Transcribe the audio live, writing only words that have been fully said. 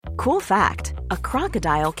Cool fact, a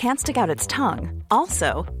crocodile can't stick out its tongue.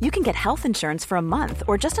 Also, you can get health insurance for a month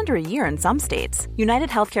or just under a year in some states. United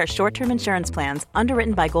Healthcare short-term insurance plans,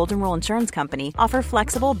 underwritten by Golden Rule Insurance Company, offer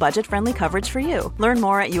flexible, budget-friendly coverage for you. Learn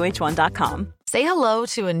more at uh1.com. Say hello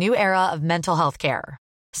to a new era of mental health care.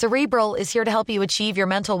 Cerebral is here to help you achieve your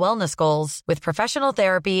mental wellness goals with professional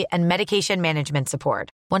therapy and medication management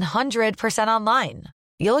support. 100% online.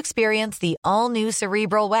 You'll experience the all-new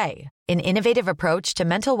Cerebral Way, an innovative approach to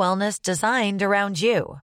mental wellness designed around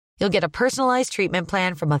you. You'll get a personalized treatment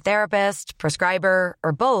plan from a therapist, prescriber,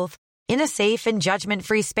 or both in a safe and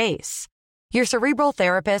judgment-free space. Your Cerebral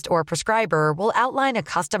therapist or prescriber will outline a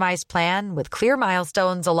customized plan with clear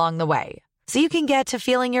milestones along the way, so you can get to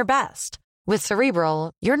feeling your best. With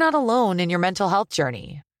Cerebral, you're not alone in your mental health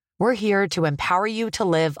journey. We're here to empower you to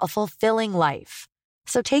live a fulfilling life.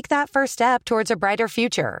 So take that first step towards a brighter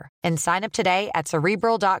future and sign up today at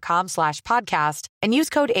Cerebral.com/podcast and use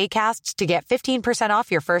code ACAST to get 15% off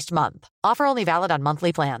your first month. Offer only valid on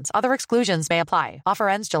monthly plans. Other exclusions may apply. Offer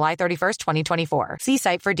ends July 31st, 2024. See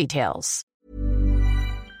site for details.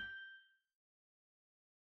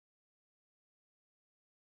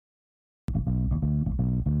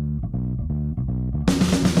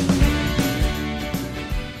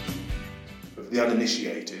 The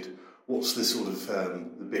uninitiated, what's the sort of the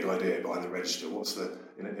big idea behind the register? What's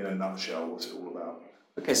in a nutshell, what's it all about?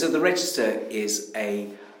 Okay, so the register is a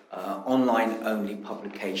online-only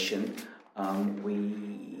publication.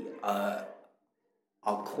 Our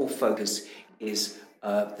core focus is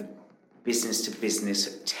the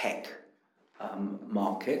business-to-business tech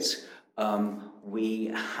market.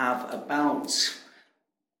 We have about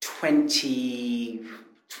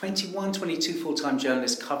 21, 22 full-time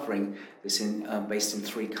journalists covering this based in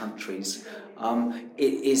 3 countries.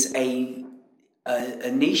 It is a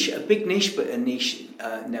niche, a big niche, but a niche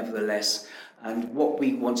nevertheless. And what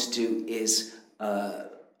we want to do is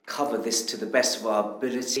cover this to the best of our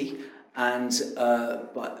ability, and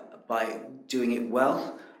by doing it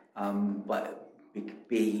well,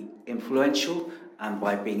 be influential, and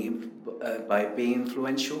by being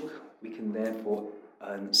influential, we can therefore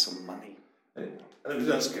earn some money.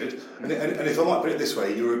 That's good. And if I might put it this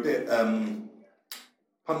way, you're a bit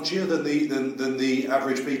punchier than the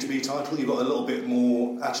average B2B title. You've got a little bit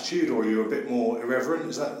more attitude, or you're a bit more irreverent.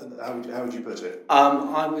 Is that how would you put it?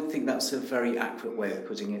 I would think that's a very accurate way of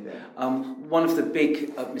putting it. One of the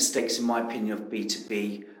big mistakes, in my opinion, of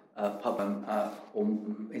B2B or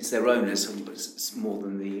it's their owners, it's more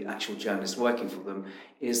than the actual journalists working for them,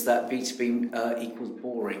 is that B2B equals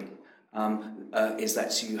boring. Is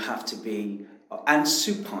that you have to be and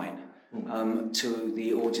supine to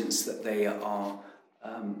the audience that they are,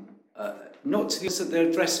 not to the audience that they're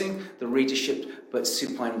addressing, the readership, but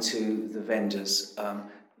supine to the vendors.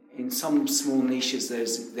 In some small niches,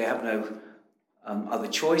 they have no other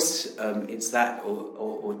choice. It's that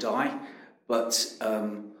or die. But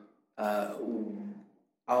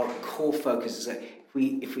our core focus is that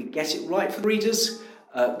if we get it right for the readers,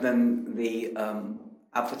 then the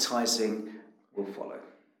advertising will follow.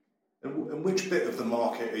 And which bit of the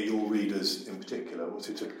market are your readers in particular? What's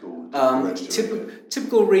your typical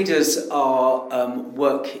typical readers are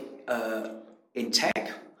work in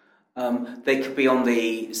tech. They could be on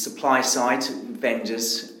the supply side,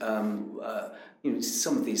 vendors.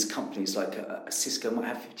 Some of these companies like Cisco might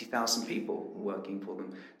have 50,000 people working for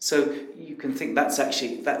them. So you can think that's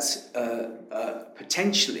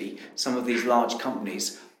potentially some of these large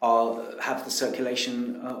companies have the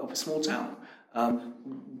circulation of a small town.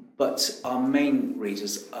 But our main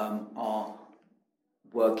readers are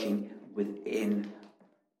working within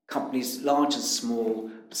companies large and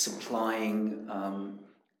small, supplying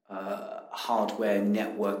hardware,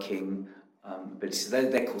 networking abilities.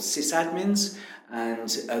 They're called sysadmins, and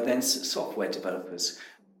then software developers.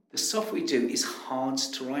 The stuff we do is hard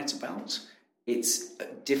to write about. It's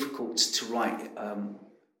difficult to write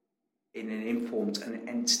in an informed and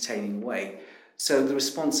entertaining way. So the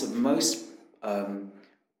response of most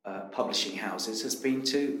publishing houses has been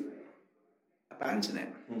to abandon it.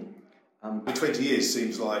 20 years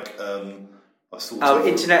seems like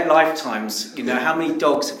internet lifetimes. How many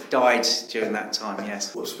dogs have died during that time?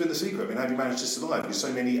 Yes. What's been the secret? I mean, how have you managed to survive? Because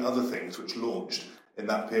so many other things which launched in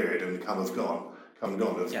that period and have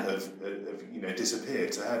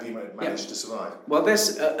disappeared. So how have you managed to survive? Well,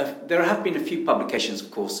 there have been a few publications, of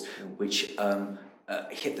course, which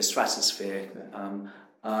hit the stratosphere.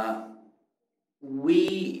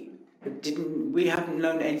 We haven't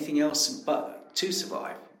known anything else but to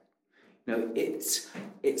survive. It's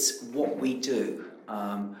what we do.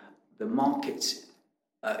 The market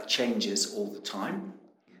changes all the time.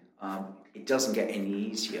 it doesn't get any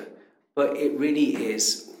easier. But it really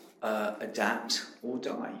is adapt or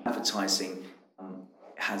die. Advertising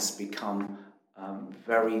has become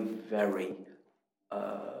very, very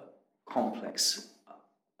complex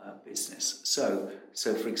business. So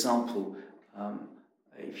for example,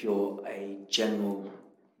 if you're a general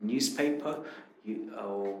newspaper,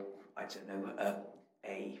 or I don't know,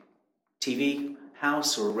 a TV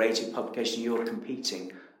house or a radio publication, you're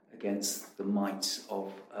competing against the might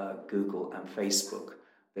of Google and Facebook.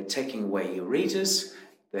 They're taking away your readers,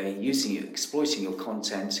 they're exploiting your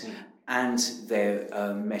content, and they're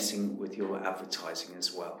messing with your advertising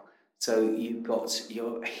as well. So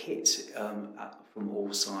you're hit from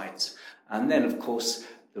all sides. And then, of course,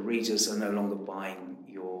 the readers are no longer buying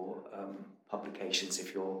your publications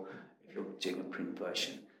if you're doing a print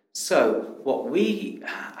version. So what we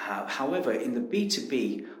have, however, in the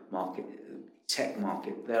B2B market, tech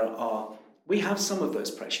market, we have some of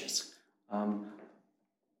those pressures,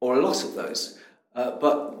 or a lot of those.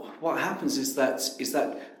 But what happens is that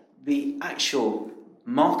the actual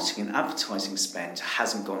marketing and advertising spend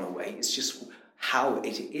hasn't gone away. It's just how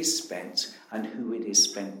it is spent and who it is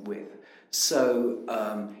spent with. So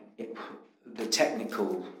the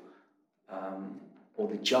technical or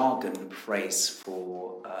the jargon phrase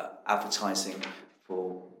for advertising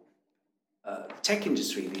for the tech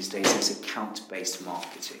industry these days is account-based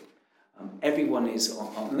marketing. Everyone is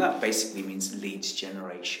on, and that basically means lead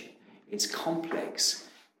generation. It's complex,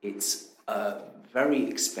 it's very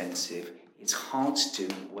expensive, it's hard to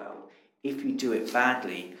do well. If you do it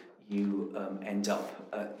badly, you end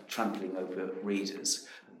up trampling over readers.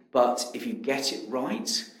 But if you get it right,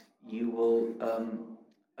 you will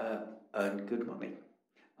earn good money.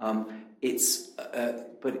 But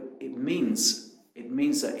it means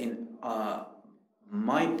that in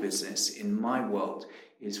my business, in my world,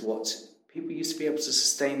 is what people used to be able to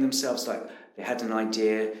sustain themselves. Like they had an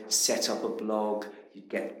idea, set up a blog, you'd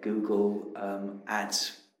get Google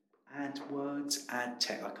AdWords, ad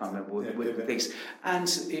tech, I can't remember what the things, and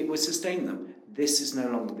it would sustain them. This is no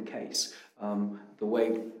longer the case. The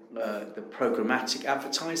way the programmatic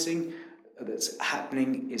advertising that's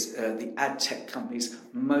happening is the ad tech companies,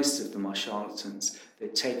 most of them are charlatans. They're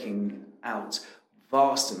taking out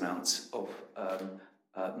vast amounts of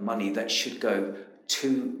money that should go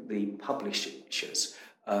to the publishers.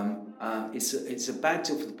 It's a bad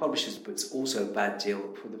deal for the publishers, but it's also a bad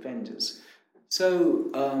deal for the vendors. So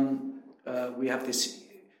we have this.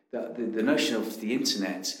 The notion of the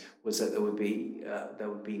internet was that there would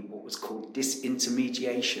be what was called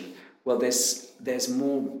disintermediation. Well, there's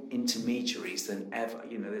more intermediaries than ever.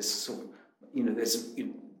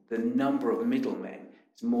 The number of middlemen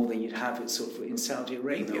is more than you'd have in Saudi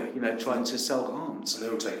Arabia. Trying to sell arms. And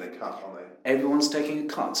they're all taking a cut, aren't they? Everyone's taking a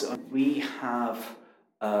cut. We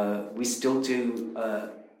still do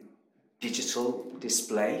digital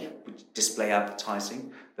display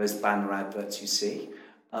advertising. Those banner adverts you see.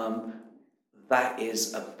 That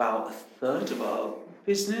is about a third of our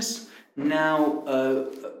business. Now,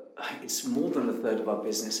 it's more than a third of our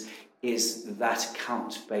business is that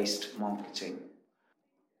account-based marketing.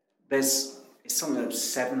 It's something like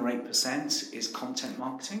 7 or 8% is content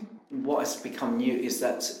marketing. What has become new is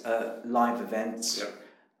that live events,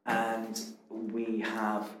 and we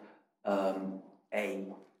have a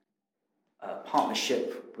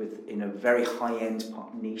partnership in a very high-end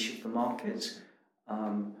niche of the market,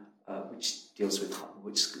 which deals with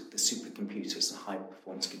the supercomputers and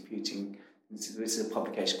high-performance computing. This is a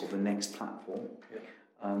publication called The Next Platform,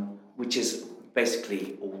 which is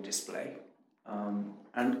basically all display.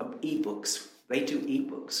 And ebooks. They do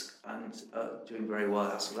ebooks and doing very well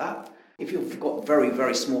out of that. If you've got very,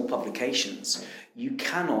 very small publications, you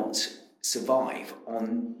cannot survive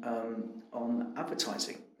on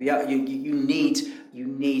advertising. You need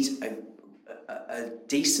a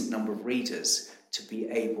decent number of readers to be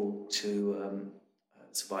able to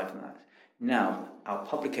survive on that. Now, our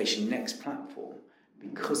publication Next Platform,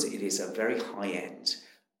 because it is a very high-end,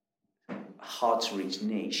 hard-to-reach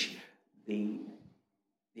niche, the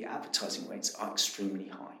advertising rates are extremely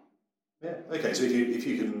high. Yeah. Okay. So if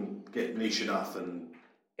you can get niche enough, and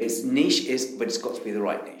it's niche but it's got to be the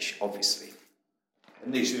right niche, obviously.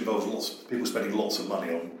 And niche involves lots of people spending lots of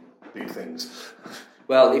money on big things.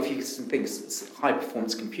 Well, if you think high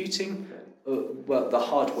performance computing, well, the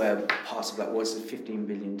hardware part of that was a $15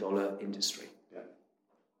 billion industry. Yeah.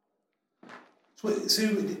 So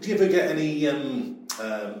do you ever get any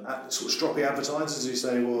sort of stroppy advertisers who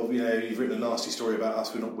say, well, you've written a nasty story about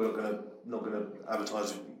us, we're not going to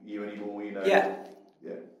advertise you anymore, Yeah.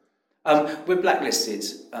 We're blacklisted.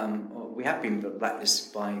 We have been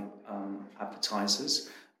blacklisted by advertisers.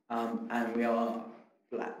 and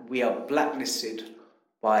we are blacklisted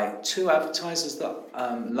by 2 advertisers, that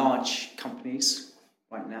large companies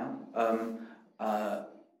right now.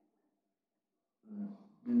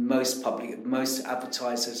 Most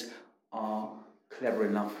advertisers are clever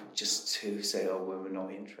enough just to say, "Oh, well, we're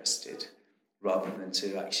not interested," rather than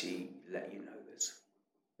to actually let you know this.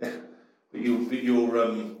 Yeah, but you're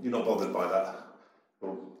not bothered by that,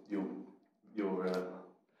 or you're.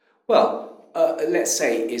 Well, let's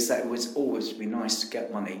say is that it would always be nice to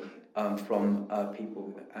get money from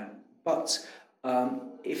people, but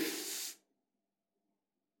if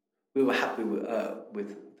we were happy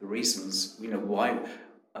with the reasons, why.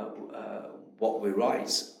 What we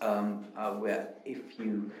write, where if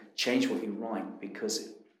you change what you write because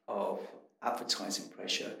of advertising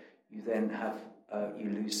pressure, you then have you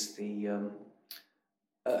lose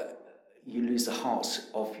the heart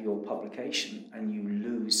of your publication, and you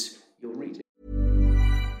lose your readers.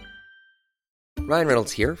 Ryan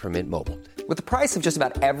Reynolds here from Mint Mobile. With the price of just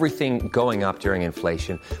about everything going up during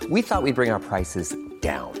inflation, we thought we'd bring our prices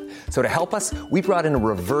down. So to help us, we brought in a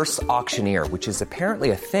reverse auctioneer, which is apparently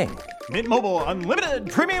a thing. Mint Mobile Unlimited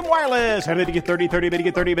Premium Wireless. How to get 30, 30, bit to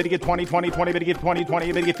get 30, bit to get 20, 20, 20, bit to get 20,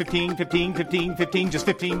 20, bit to get 15, 15, 15, 15, just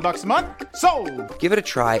 $15 a month? Sold! Give it a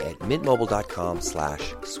try at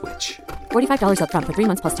mintmobile.com/switch. $45 up front for 3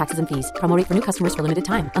 months plus taxes and fees. Promo rate for new customers for limited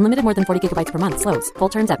time. Unlimited more than 40 gigabytes per month. Slows full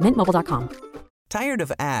terms at mintmobile.com. Tired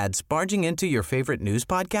of ads barging into your favorite news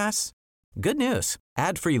podcasts? Good news.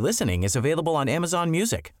 Ad-free listening is available on Amazon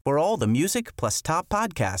Music for all the music plus top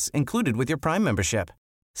podcasts included with your Prime membership.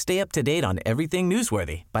 Stay up to date on everything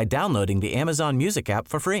newsworthy by downloading the Amazon Music app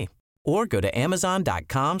for free or go to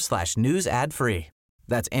amazon.com/news ad free.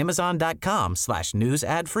 That's amazon.com/news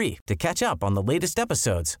ad free to catch up on the latest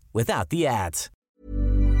episodes without the ads.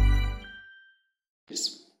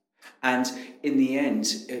 And in the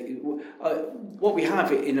end, what we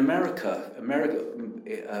have in America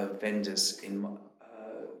vendors in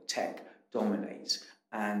tech dominate,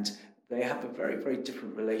 and they have a very, very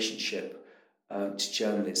different relationship to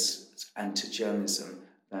journalists and to journalism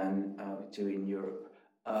than we do in Europe.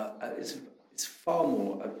 It's far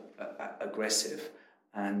more aggressive,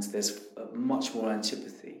 and there's much more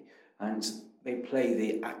antipathy, and they play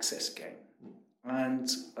the access game. And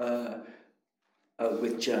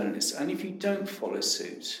with journalists, and if you don't follow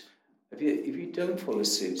suit,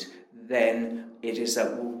 then it is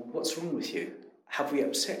that, well, what's wrong with you? Have we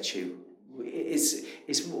upset you? It's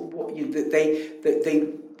what you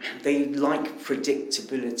they like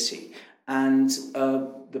predictability, and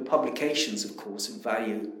the publications, of course,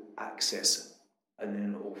 value access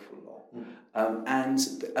an awful lot, and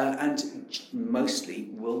mostly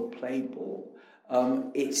will play ball.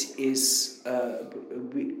 It is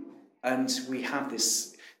we have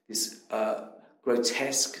this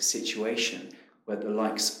grotesque situation where the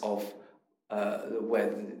likes of the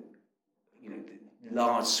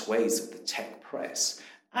large swathes of the tech press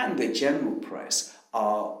and the general press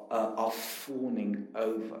are fawning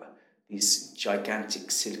over these gigantic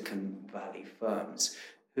Silicon Valley firms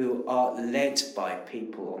who are led by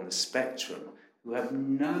people on the spectrum who have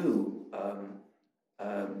no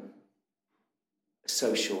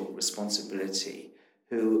social responsibility,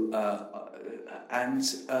 who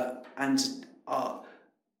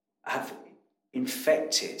have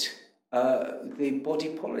infected the body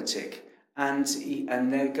politic, and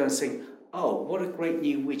they're going to say, "Oh, what a great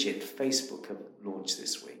new widget Facebook have launched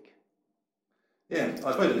this week." Yeah,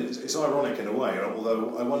 I suppose it's ironic in a way,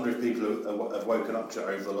 although I wonder if people have woken up to it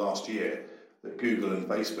over the last year that Google and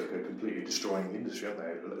Facebook are completely destroying the industry, aren't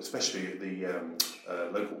they? Especially the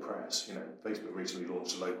local press. Facebook recently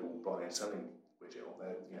launched a local buying and selling widget on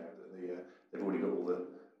there. They've already got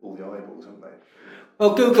all the eyeballs, haven't they?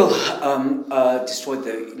 Well, Google destroyed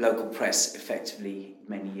the local press effectively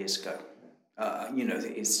many years ago.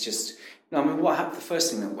 It's just. What happened? The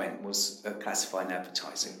first thing that went was classified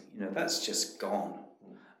advertising. That's just gone.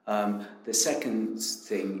 The second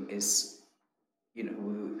thing is,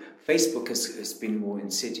 Facebook has been more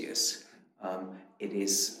insidious. It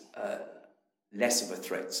is less of a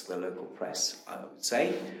threat to the local press, I would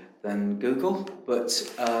say, than Google. But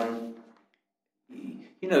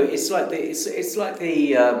it's like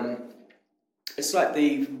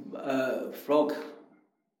the frog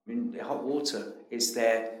in the hot water. It's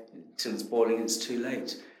there until it's boiling. It's too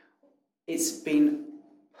late. It's been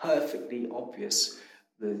perfectly obvious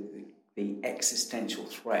the existential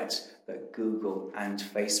threat that Google and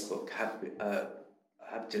Facebook have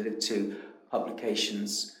delivered to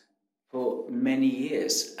publications for many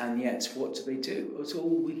years, and yet what do? It's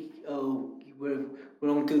we're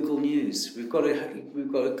on Google News. We've got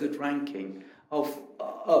a good ranking.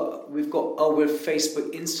 we're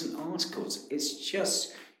Facebook instant articles. It's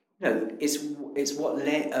just, it's what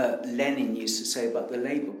Lenin used to say about the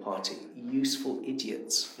Labour Party: useful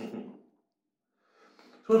idiots.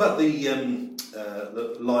 What about the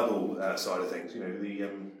libel side of things?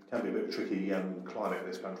 Can be a bit tricky climate in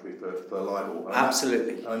this country for libel.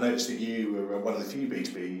 Absolutely. And I noticed that you were one of the few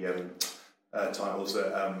B2B titles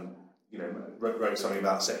that wrote something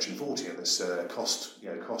about Section 40 and this cost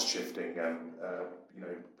shifting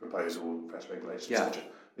proposal, press regulations, etc.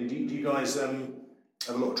 Do you guys have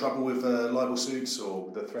a lot of trouble with libel suits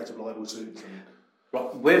or the threat of libel suits?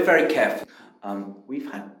 Right. We're very careful.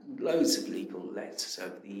 We've had loads of legal letters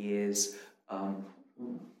over the years.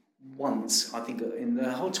 Once, I think in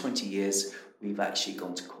the whole 20 years, we've actually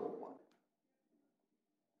gone to court.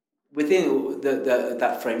 Within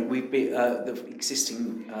that frame, we've been the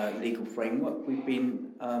existing legal framework. We've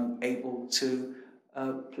been able to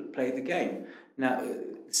play the game. Now,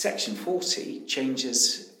 Section 40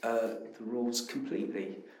 changes the rules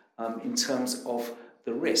completely in terms of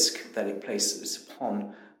the risk that it places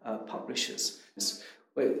upon publishers.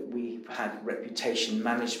 We've had reputation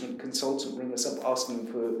management consultant ring us up asking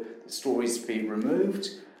for the stories to be removed.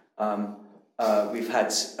 We've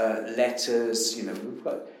had letters. We've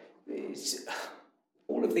got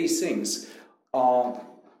all of these things are.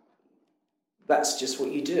 That's just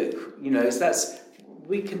what you do.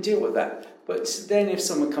 We can deal with that. But then, if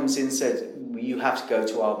someone comes in and said you have to go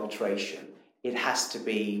to arbitration, it has to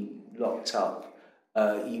be locked up.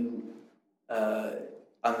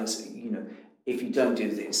 Unless if you don't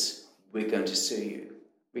do this, we're going to sue you,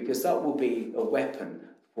 because that will be a weapon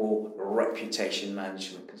for reputation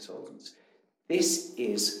management consultants. This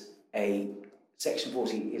is Section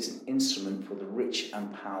 40 is an instrument for the rich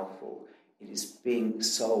and powerful. It is being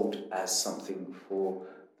sold as something for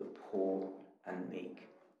the poor and meek.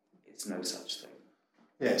 It's no such thing.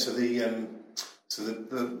 Yeah. So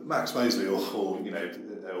the Max Mosley or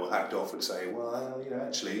hacked off would say, well,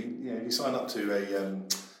 actually, if you sign up to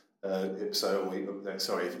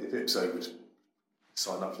if Ipso would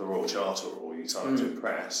sign up to the Royal Charter or you sign up to a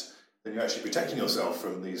press, then you're actually protecting yourself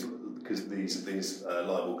from these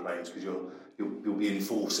libel claims, because you'll be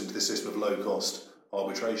enforced into the system of low cost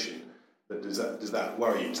arbitration. But does that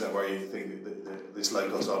worry you? Does that worry you to think that this low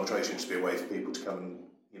cost arbitration should be a way for people to come and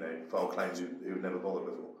file claims who would never bothered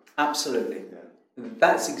before? Absolutely. Yeah.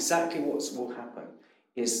 That's exactly what will happen.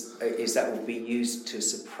 Is that will be used to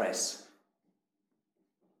suppress.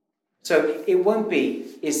 So it won't be.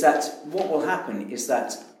 Is that what will happen? Is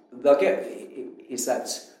that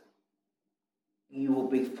you will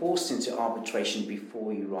be forced into arbitration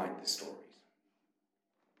before you write the stories.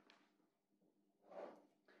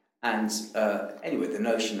 And anyway, the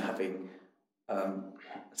notion of having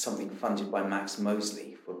something funded by Max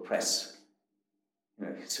Mosley for press,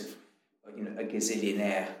 a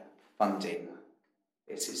gazillionaire funding,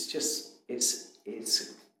 it's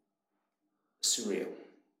surreal.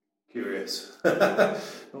 Curious. Not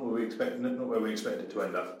where we expect it to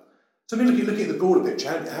end up. So, looking at the broader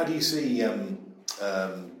picture, how do you see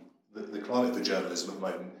the climate for journalism at the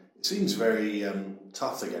moment? It seems very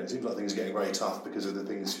tough again. It seems like things are getting very tough because of the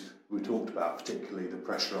things we talked about, particularly the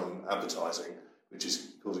pressure on advertising, which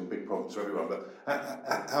is causing big problems for everyone. But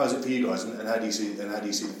how is it for you guys, and how do you see the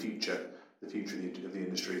future of the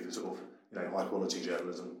industry for sort of high quality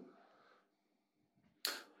journalism?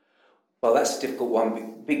 Well, that's a difficult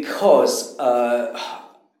one because the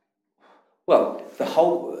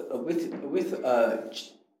whole with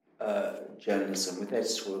journalism, with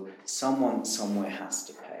editorial, someone somewhere has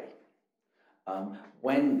to pay.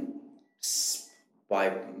 When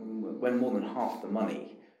more than half the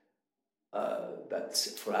money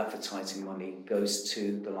that's for advertising money goes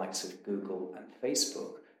to the likes of Google and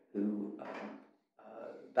Facebook, who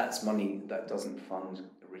that's money that doesn't fund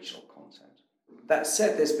original content. That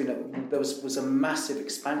said, there was a massive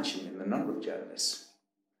expansion in the number of journalists.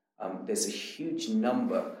 There's a huge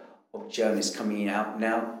number of journalists coming out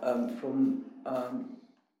now from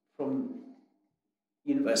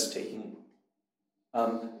university.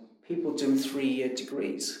 People doing 3-year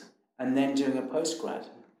degrees and then doing a postgrad.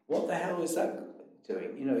 What the hell is that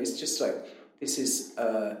doing? It's just like, this is,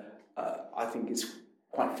 I think it's,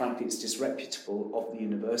 quite frankly, it's disreputable of the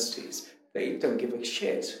universities. They don't give a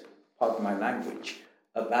shit, pardon my language,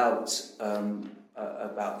 about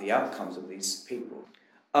the outcomes of these people.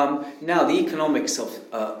 Now, the economics of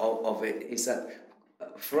it is that,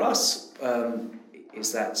 for us,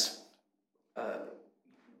 is that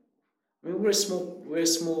we're a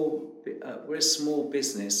small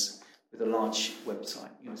business with a large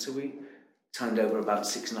website. So we turned over about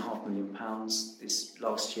 £6.5 million this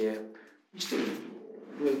last year. We still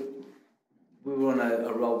we were on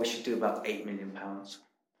a roll. We should do about £8 million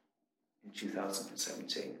in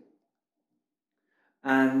 2017,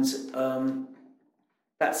 and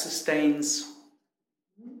that sustains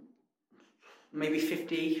maybe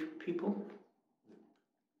 50 people.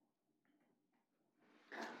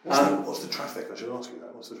 What's the traffic? I should ask you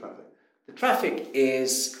that. What's the traffic? The traffic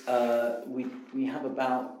is we have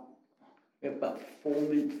about 4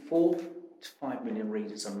 to 5 million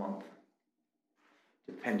readers a month,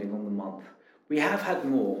 depending on the month. We have had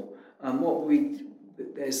more.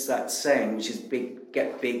 There's that saying which is big,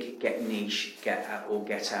 get niche, get out or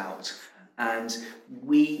get out, and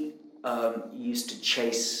we used to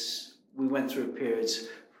chase. We went through a period,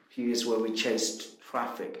 a few years where we chased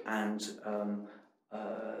traffic, and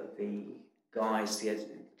the guys did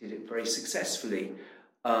it very successfully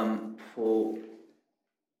for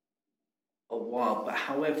a while. But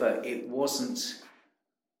however, it wasn't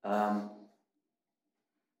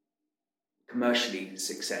commercially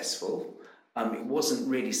successful. It wasn't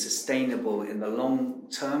really sustainable in the long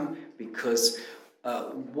term because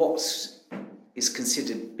what is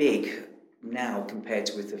considered big now compared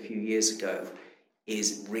to with a few years ago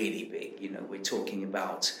is really big. You know, we're talking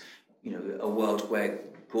about, you know, a world where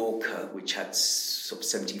Gawker, which had sort of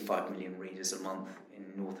 75 million readers a month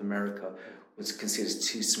in North America, was considered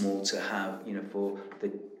too small to have, you know, for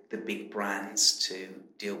the big brands to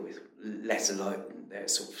deal with, let alone their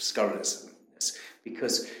sort of scurrilousness,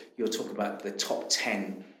 because you're talking about the top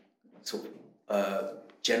 10 sort of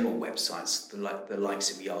general websites, the likes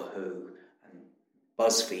of Yahoo and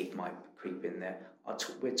BuzzFeed might creep in there.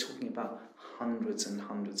 We're talking about hundreds and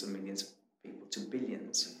hundreds of millions of people to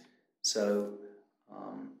billions. So,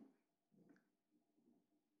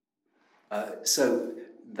 so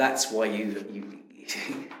that's why you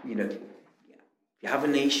know, you have a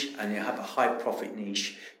niche and you have a high profit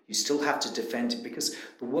niche. You still have to defend it because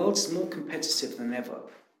the world's more competitive than ever.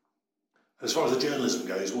 As far as the journalism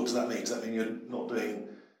goes, what does that mean? Does that mean you're not doing,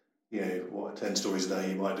 you know, 10 stories a day?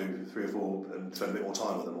 You might do 3 or 4 and spend a bit more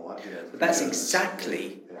time with them, or that. You know, but that's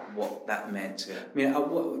exactly what that meant. Yeah. I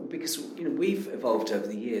mean, because, you know, we've evolved over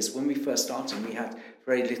the years. When we first started, we had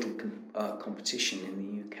very little competition in the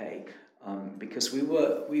UK because we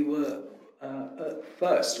were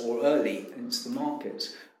first or early into the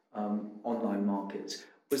market, online market,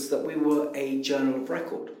 was that we were a journal of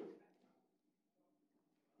record.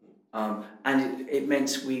 And it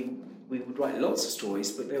meant we would write lots of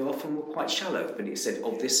stories, but they often were quite shallow. But it said,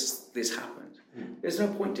 "Oh, this happened." There's no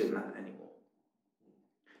point in that anymore.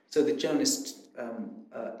 So the journalist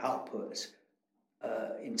output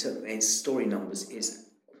in story numbers is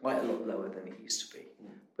quite a lot lower than it used to be.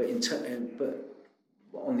 But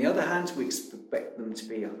on the other hand, we expect them to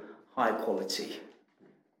be high quality.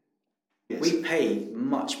 Yes. We pay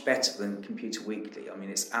much better than Computer Weekly. I mean,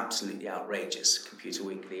 it's absolutely outrageous, Computer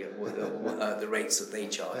Weekly, the rates that they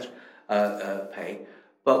charge, pay.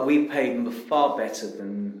 But we pay far better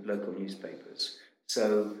than local newspapers.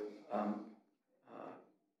 So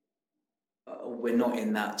we're not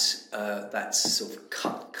in that sort of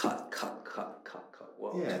cut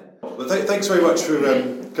world. Yeah. Well, thanks very much for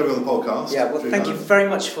coming on the podcast. Yeah. Well, thank you very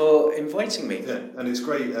much for inviting me. Yeah, and it's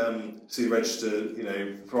great to see Register, you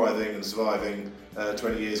know, thriving and surviving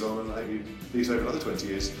 20 years on, and I hope you do so for another 20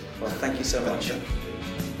 years. Well, thank you so much.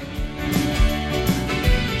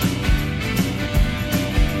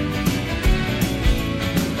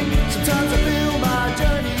 Sometimes I feel my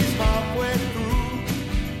journey's halfway through.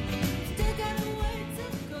 Still got a way to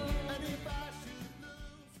go, and if I should lose.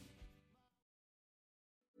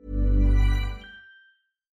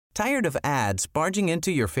 Tired of ads barging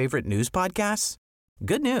into your favorite news podcasts?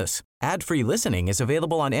 Good news. Ad-free listening is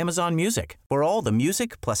available on Amazon Music for all the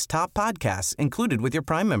music plus top podcasts included with your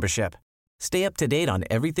Prime membership. Stay up to date on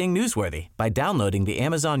everything newsworthy by downloading the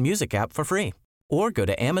Amazon Music app for free or go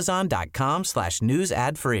to amazon.com/news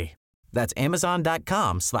ad free. That's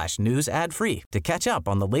amazon.com/news ad free to catch up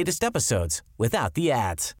on the latest episodes without the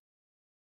ads.